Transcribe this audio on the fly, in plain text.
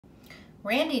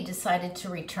Randy decided to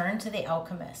return to the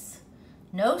alchemist.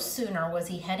 No sooner was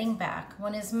he heading back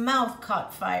when his mouth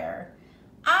caught fire.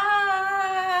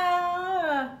 Ah!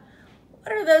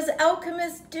 What are those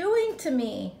alchemists doing to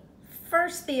me?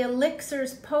 First the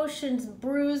elixirs, potions,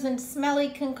 brews, and smelly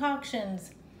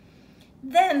concoctions.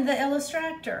 Then the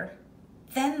illustrator.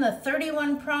 Then the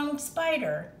 31-pronged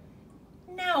spider.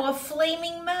 Now a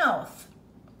flaming mouth.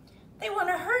 They want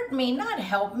to hurt me, not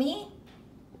help me.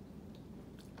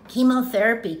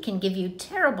 Chemotherapy can give you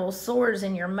terrible sores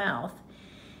in your mouth.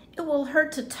 It will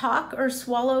hurt to talk or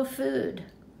swallow food.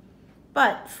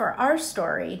 But for our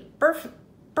story,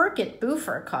 Burkett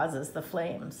Boofer causes the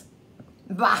flames.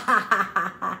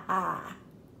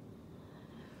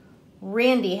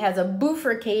 Randy has a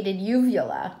bifurcated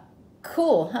uvula.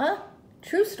 Cool, huh?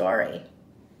 True story.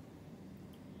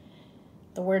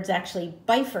 The word's actually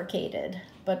bifurcated,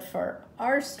 but for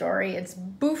our story, it's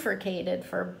bifurcated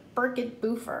for Burkett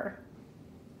Boofer.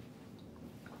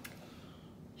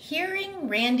 Hearing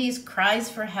Randy's cries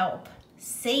for help,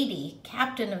 Sadie,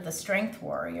 captain of the Strength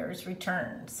Warriors,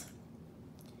 returns.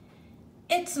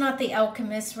 It's not the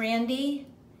alchemist, Randy.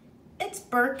 It's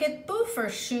Burkett Boofer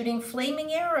shooting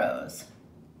flaming arrows.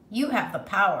 You have the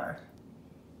power.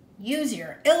 Use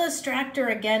your illustrator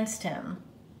against him.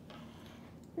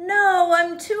 No,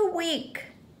 I'm too weak.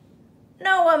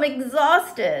 No, I'm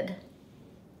exhausted.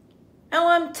 No,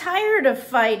 I'm tired of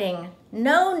fighting.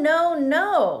 No, no,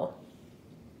 no.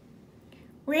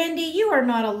 Randy, you are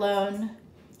not alone.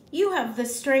 You have the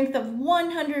strength of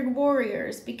 100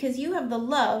 warriors because you have the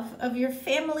love of your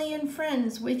family and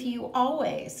friends with you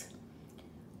always.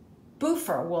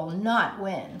 Boofer will not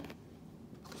win.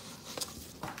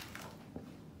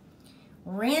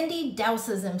 Randy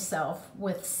douses himself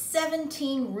with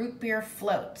 17 root beer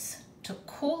floats to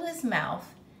cool his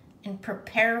mouth and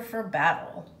prepare for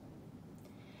battle.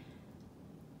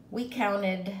 We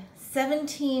counted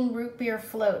 17 root beer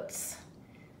floats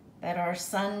that our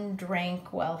son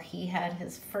drank while he had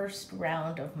his first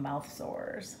round of mouth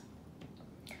sores.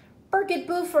 Burkett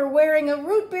Boofer wearing a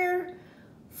root beer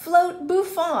float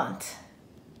bouffant.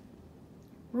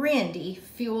 Randy,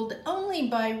 fueled only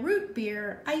by root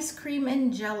beer, ice cream,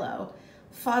 and jello,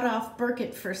 fought off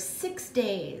Burkett for 6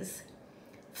 days.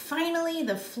 Finally,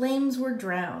 the flames were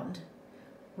drowned.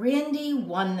 Randy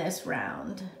won this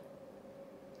round.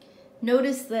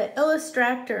 Notice the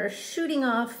illustrator shooting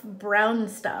off brown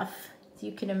stuff. So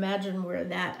you can imagine where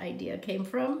that idea came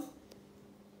from.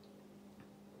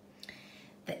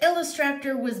 The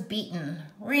illustrator was beaten.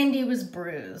 Randy was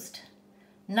bruised.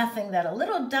 Nothing that a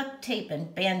little duct tape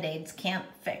and Band-Aids can't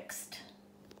fix.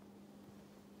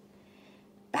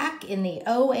 Back in the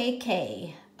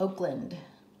OAK, Oakland.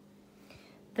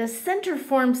 The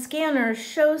Centerform scanner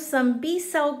shows some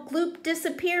B-cell gloop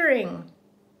disappearing.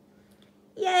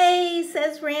 Yay,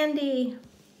 says Randy.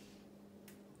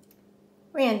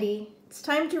 Randy, it's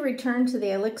time to return to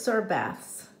the elixir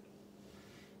baths.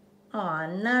 Aw,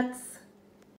 nuts.